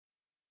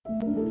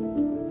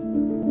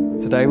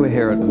Today we're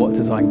here at What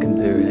Design Can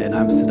Do in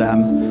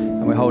Amsterdam,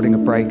 and we're holding a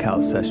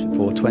breakout session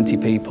for 20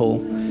 people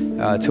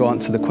to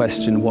answer the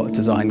question, what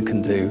design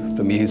can do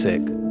for music.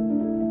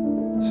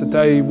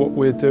 Today what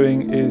we're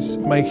doing is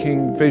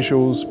making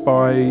visuals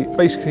by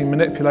basically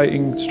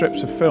manipulating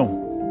strips of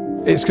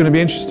film. It's going to be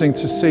interesting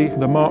to see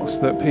the marks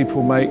that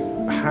people make,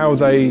 how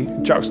they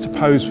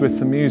juxtapose with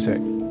the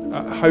music.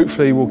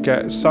 Hopefully we'll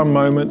get some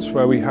moments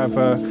where we have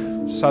a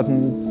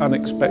sudden,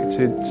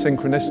 unexpected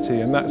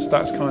synchronicity, and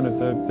that's kind of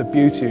the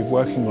beauty of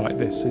working like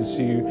this, is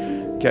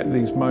you get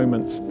these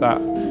moments that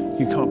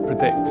you can't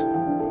predict.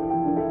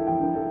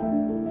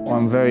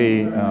 I'm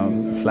very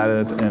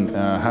flattered and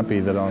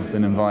happy that I've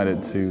been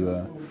invited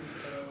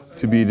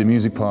to be the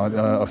music part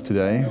of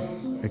today,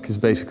 because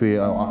basically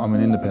I'm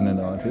an independent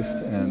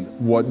artist, and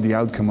what the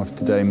outcome of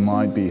today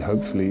might be,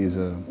 hopefully, is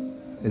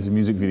a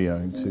music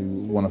video to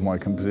one of my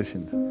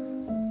compositions.